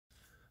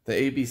The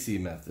ABC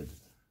method.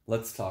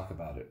 Let's talk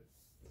about it.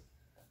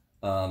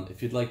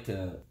 If you'd like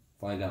to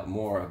find out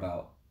more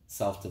about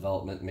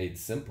self-development made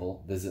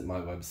simple, visit my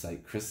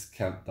website,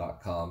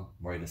 chriskemp.com,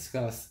 where I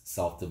discuss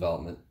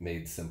self-development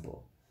made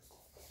simple.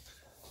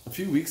 A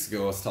few weeks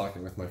ago, I was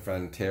talking with my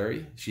friend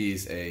Terry.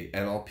 She's a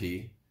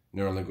NLP,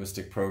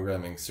 Neuro-Linguistic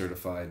Programming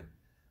certified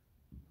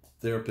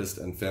therapist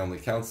and family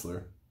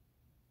counselor.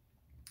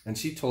 And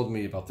she told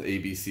me about the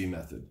ABC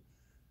method.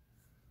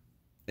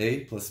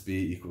 A plus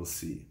B equals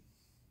C.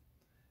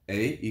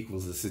 A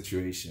equals the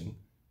situation,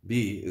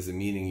 B is the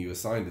meaning you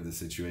assign to the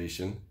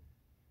situation,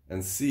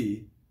 and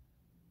C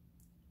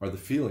are the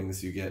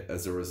feelings you get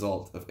as a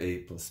result of A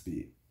plus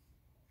B.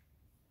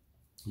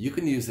 You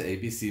can use the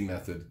ABC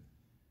method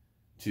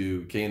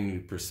to gain a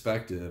new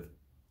perspective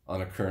on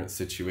a current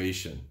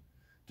situation,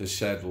 to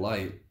shed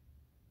light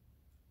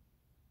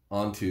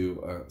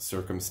onto a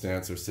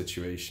circumstance or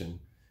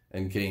situation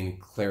and gain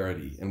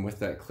clarity. And with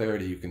that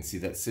clarity, you can see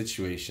that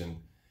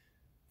situation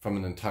from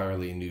an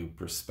entirely new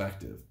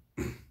perspective.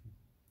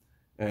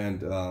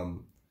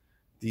 And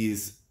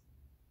these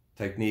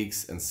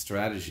techniques and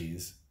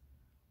strategies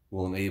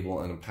will enable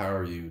and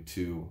empower you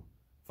to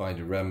find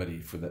a remedy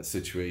for that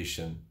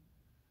situation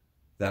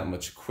that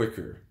much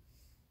quicker.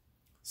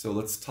 So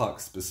let's talk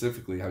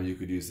specifically how you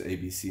could use the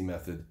ABC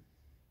method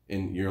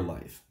in your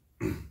life.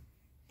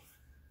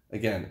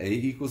 Again, A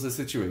equals the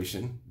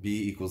situation,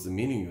 B equals the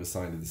meaning you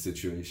assign to the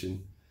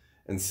situation,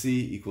 and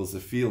C equals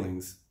the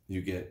feelings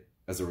you get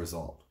as a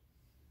result.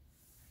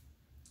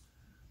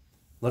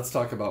 Let's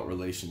talk about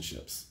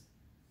relationships.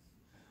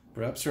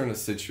 Perhaps you're in a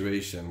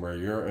situation where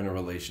you're in a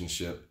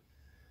relationship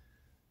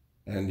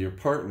and your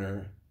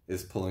partner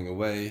is pulling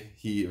away,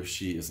 he or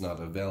she is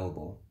not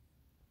available.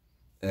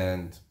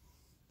 And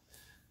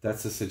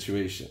that's the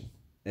situation.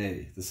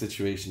 A, the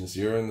situation is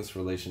you're in this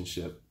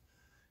relationship,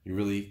 you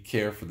really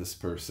care for this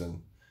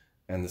person,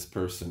 and this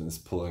person is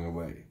pulling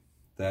away.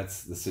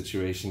 That's the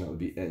situation. That would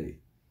be A.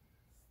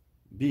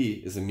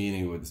 B is the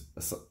meaning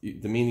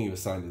you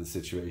assign to the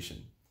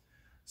situation.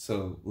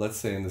 So let's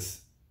say in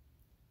this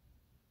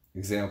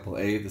example,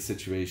 A, the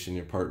situation,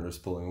 your partner is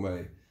pulling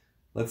away.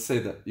 Let's say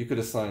that you could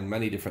assign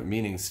many different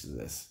meanings to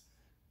this.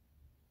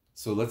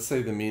 So let's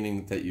say the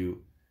meaning that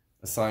you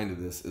assign to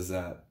this is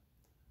that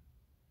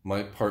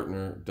my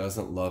partner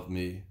doesn't love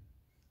me.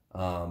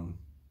 I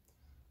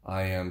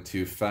am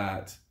too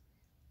fat.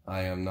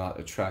 I am not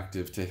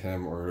attractive to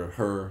him or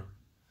her.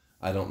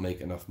 I don't make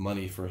enough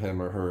money for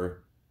him or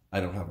her. I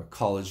don't have a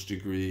college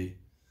degree.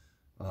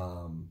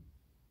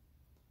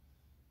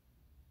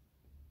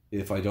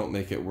 If I don't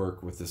make it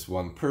work with this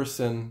one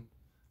person,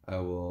 I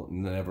will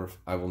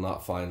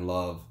not find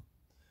love.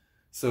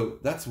 So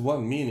that's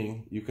one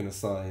meaning you can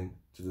assign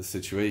to the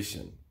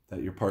situation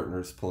that your partner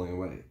is pulling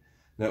away.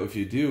 Now, if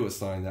you do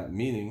assign that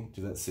meaning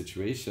to that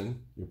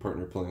situation, your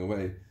partner pulling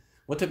away,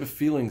 what type of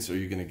feelings are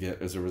you going to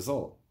get as a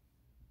result?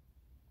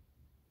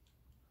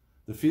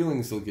 The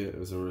feelings you'll get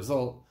as a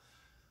result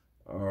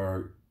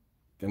are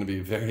going to be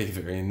very,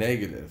 very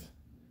negative.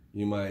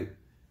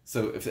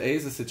 So if A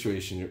is the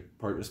situation, your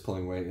partner's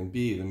pulling away, and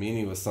B, the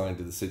meaning you assign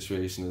to the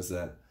situation is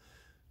that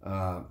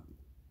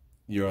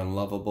you're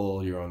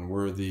unlovable, you're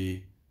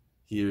unworthy,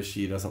 he or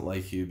she doesn't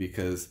like you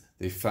because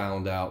they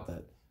found out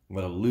that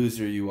what a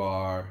loser you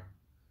are,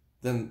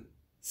 then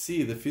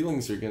C, the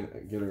feelings you're going to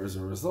get as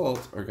a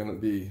result are going to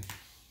be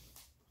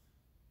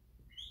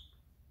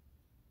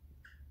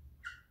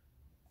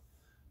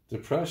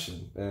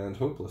depression and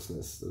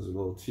hopelessness. Those are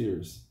little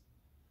tears.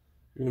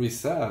 You're going to be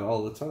sad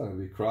all the time,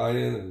 be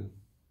crying. And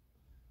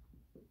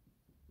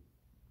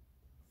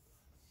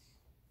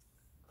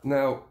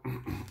now,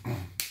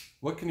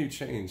 what can you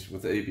change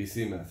with the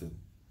ABC method?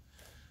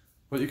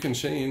 What you can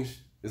change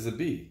is a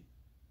B.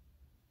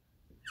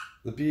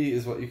 The B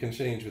is what you can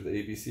change with the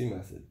ABC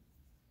method.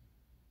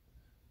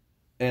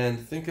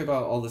 And think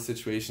about all the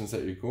situations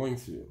that you're going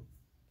through.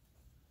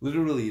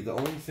 Literally, the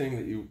only thing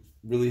that you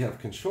really have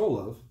control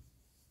of,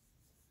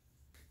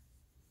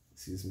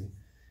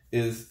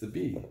 is the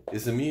B,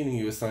 is the meaning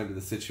you assign to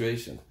the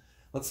situation.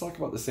 Let's talk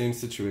about the same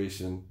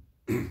situation.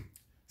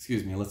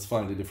 Let's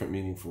find a different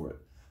meaning for it.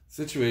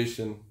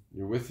 Situation,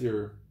 you're with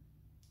your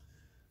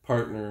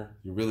partner,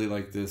 you really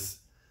like this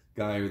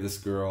guy or this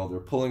girl, they're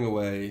pulling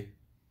away,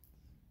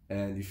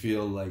 and you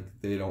feel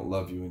like they don't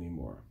love you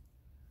anymore.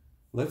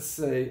 Let's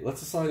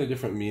assign a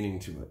different meaning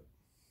to it.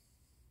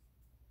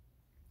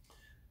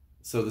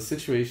 So the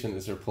situation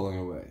is they're pulling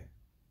away.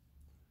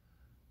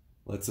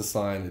 Let's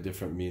assign a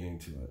different meaning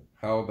to it.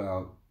 How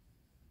about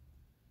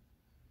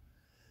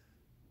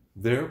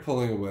they're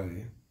pulling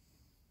away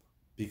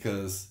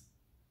because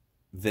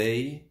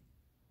they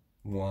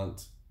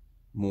want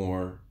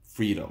more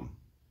freedom.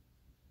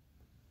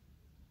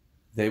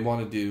 They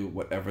want to do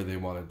whatever they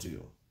want to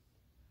do.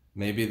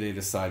 Maybe they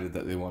decided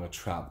that they want to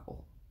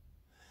travel.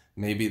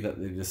 Maybe that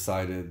they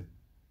decided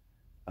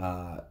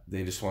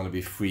they just want to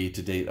be free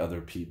to date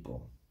other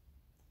people.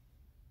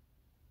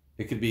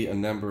 It could be a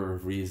number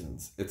of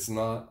reasons. It's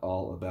not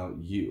all about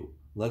you.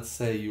 Let's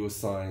say you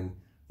assign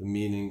the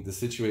meaning, the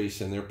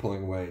situation they're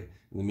pulling away,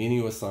 and the meaning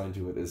you assign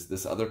to it is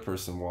this other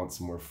person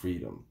wants more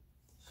freedom.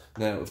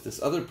 Now, if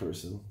this other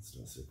person, let's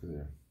do a circle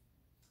there.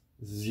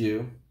 This is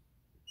you.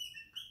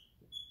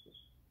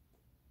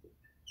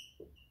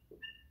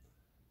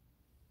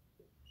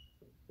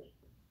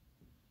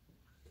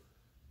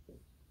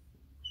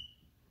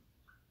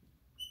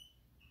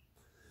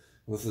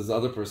 This is the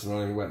other person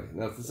running away.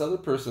 Now, if this other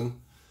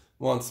person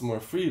wants more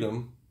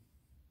freedom,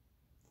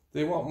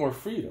 they want more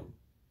freedom.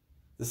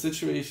 The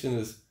situation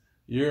is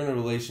you're in a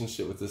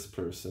relationship with this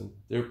person.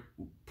 They're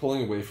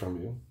pulling away from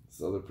you,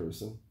 this other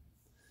person.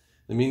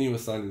 The meaning you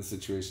assign to the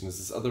situation is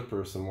this other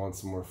person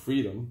wants more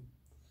freedom.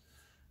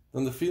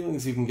 Then the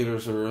feelings you can get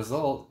as a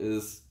result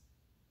is,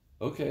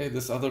 okay,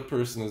 this other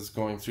person is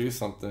going through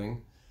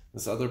something.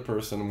 This other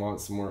person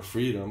wants more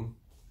freedom.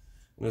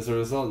 And as a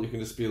result, you can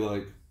just be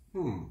like,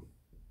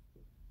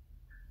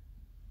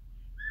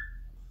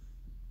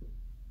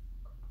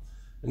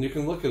 And you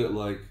can look at it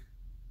like,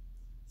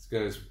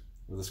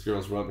 this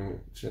girl's rubbing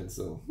her chin,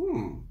 so,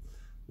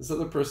 this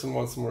other person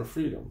wants more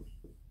freedom.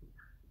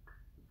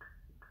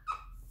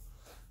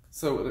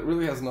 So it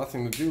really has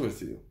nothing to do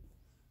with you.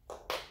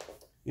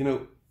 You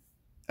know,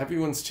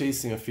 everyone's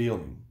chasing a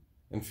feeling,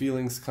 and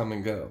feelings come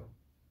and go.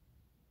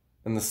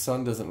 And the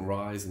sun doesn't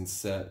rise and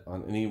set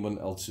on anyone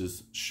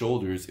else's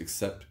shoulders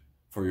except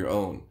for your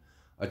own.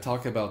 I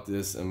talk about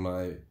this in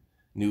my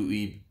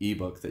new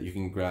ebook that you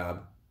can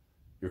grab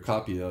your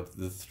copy of,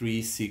 The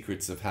 3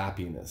 Secrets of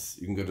Happiness.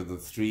 You can go to the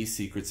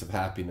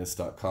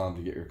 3secretsofhappiness.com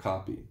to get your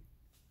copy.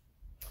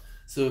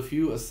 So if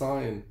you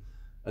assign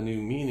a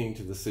new meaning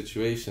to the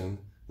situation,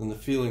 then the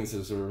feelings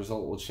as a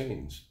result will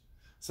change.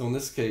 So in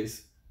this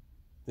case,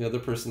 the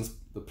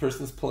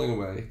person's pulling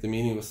away. The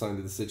meaning assigned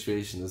to the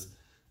situation is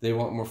they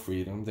want more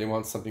freedom. They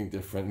want something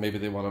different. Maybe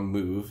they want to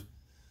move.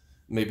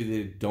 Maybe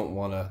they don't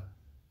want to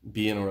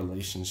be in a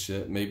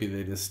relationship. Maybe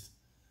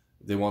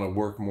they want to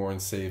work more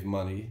and save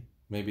money.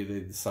 Maybe they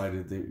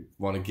decided they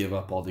want to give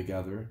up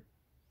altogether.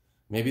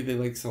 Maybe they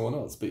like someone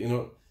else. But you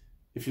know,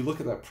 if you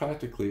look at that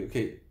practically,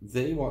 okay,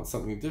 they want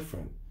something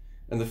different.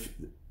 And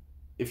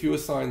if you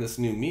assign this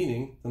new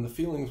meaning, then the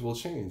feelings will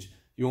change.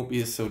 You won't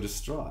be so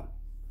distraught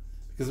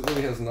because it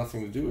really has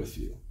nothing to do with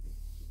you.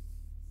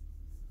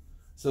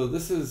 So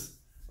this is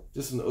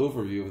just an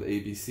overview of the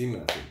ABC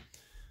method.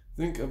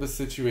 Think of a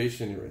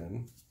situation you're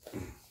in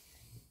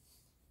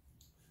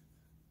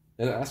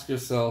and ask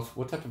yourself,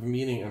 what type of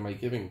meaning am I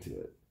giving to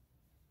it?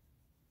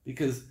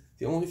 Because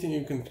the only thing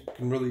you can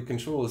really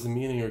control is the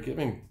meaning you're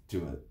giving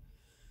to it.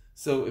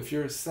 So if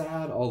you're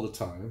sad all the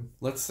time,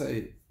 let's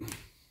say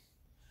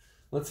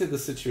the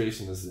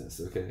situation is this,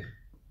 okay?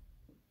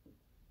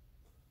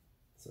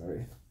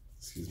 Sorry,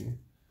 excuse me.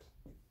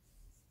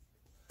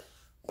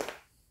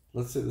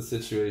 Let's say the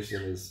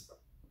situation is,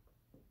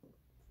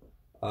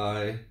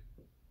 I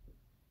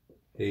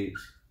hate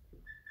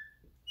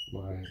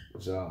my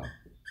job.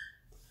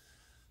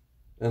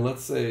 And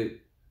let's say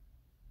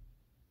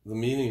the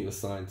meaning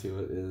assigned to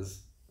it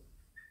is,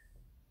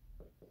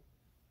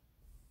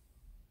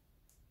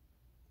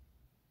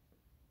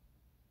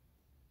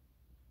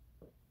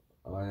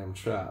 I am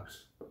trapped.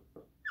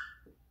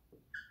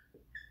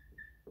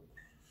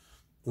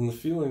 Then the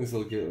feelings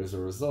they'll get as a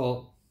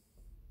result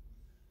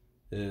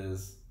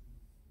is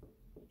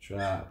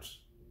trapped.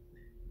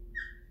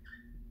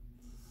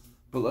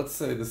 But let's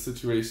say the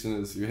situation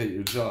is you hate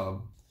your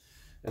job,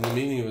 and the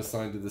meaning you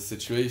assigned to the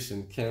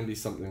situation can be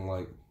something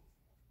like,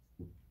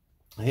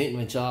 I hate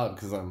my job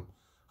because I'm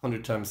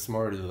 100 times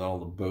smarter than all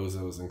the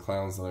bozos and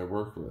clowns that I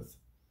work with.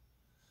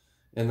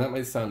 And that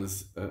might sound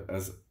as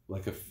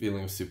like a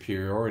feeling of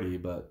superiority,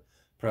 but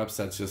perhaps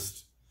that's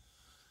just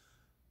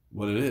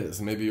what it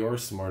is. Maybe you're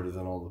smarter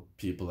than all the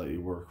people that you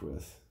work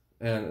with.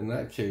 And in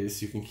that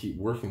case, you can keep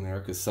working there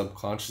because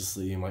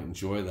subconsciously you might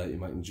enjoy that. You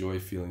might enjoy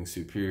feeling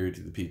superior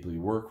to the people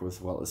you work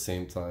with, while at the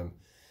same time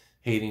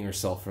hating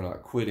yourself for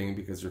not quitting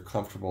because you're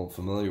comfortable and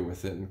familiar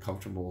with it. And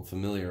comfortable and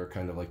familiar are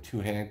kind of like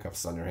two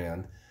handcuffs on your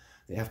hand.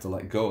 They have to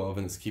let go of,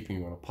 and it's keeping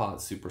you in a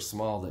pot super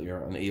small that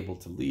you're unable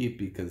to leave,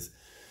 because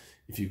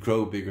if you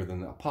grow bigger than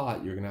that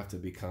pot, you're going to have to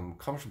become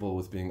comfortable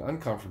with being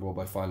uncomfortable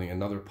by finding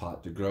another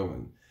pot to grow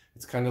in.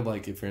 It's kind of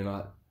like if you're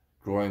not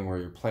growing where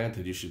you're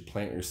planted, you should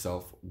plant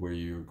yourself where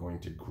you're going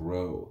to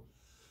grow.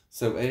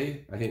 So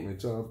A, I hate my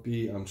job.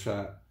 B, I'm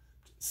trapped.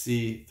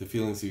 C, the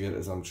feelings you get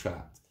is I'm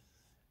trapped.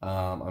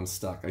 I'm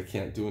stuck. I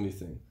can't do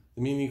anything.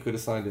 The meaning you could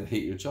assign to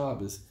hate your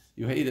job is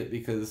you hate it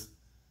because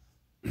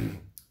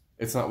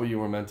it's not what you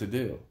were meant to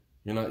do.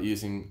 You're not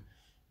using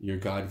your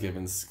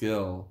God-given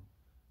skill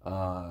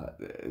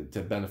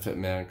to benefit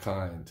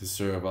mankind, to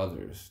serve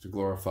others, to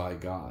glorify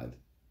God,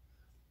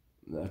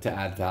 to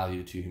add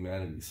value to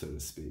humanity, so to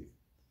speak.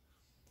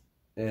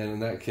 And in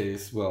that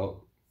case,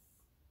 well,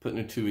 put in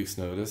a 2 weeks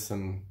notice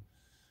and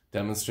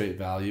demonstrate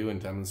value and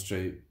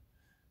demonstrate,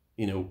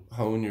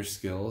 hone your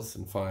skills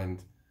and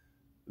find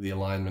the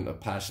alignment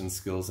of passion,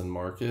 skills, and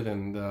market,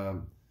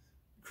 and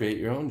create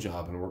your own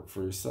job and work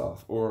for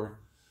yourself, or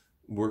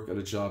work at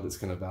a job that's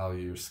going to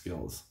value your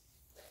skills.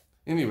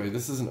 Anyway,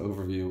 this is an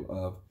overview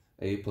of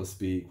A plus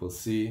B equals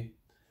C.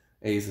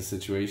 A is the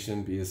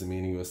situation, B is the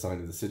meaning you assign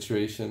to the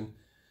situation,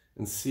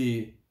 and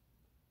C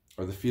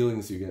are the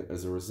feelings you get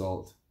as a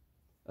result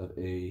of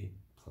A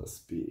plus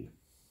B.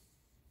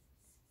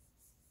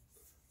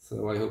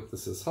 So I hope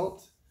this has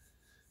helped.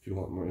 If you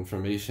want more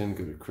information,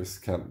 go to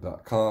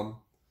chriskemp.com.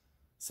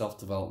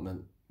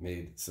 Self-development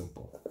made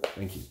simple.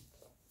 Thank you.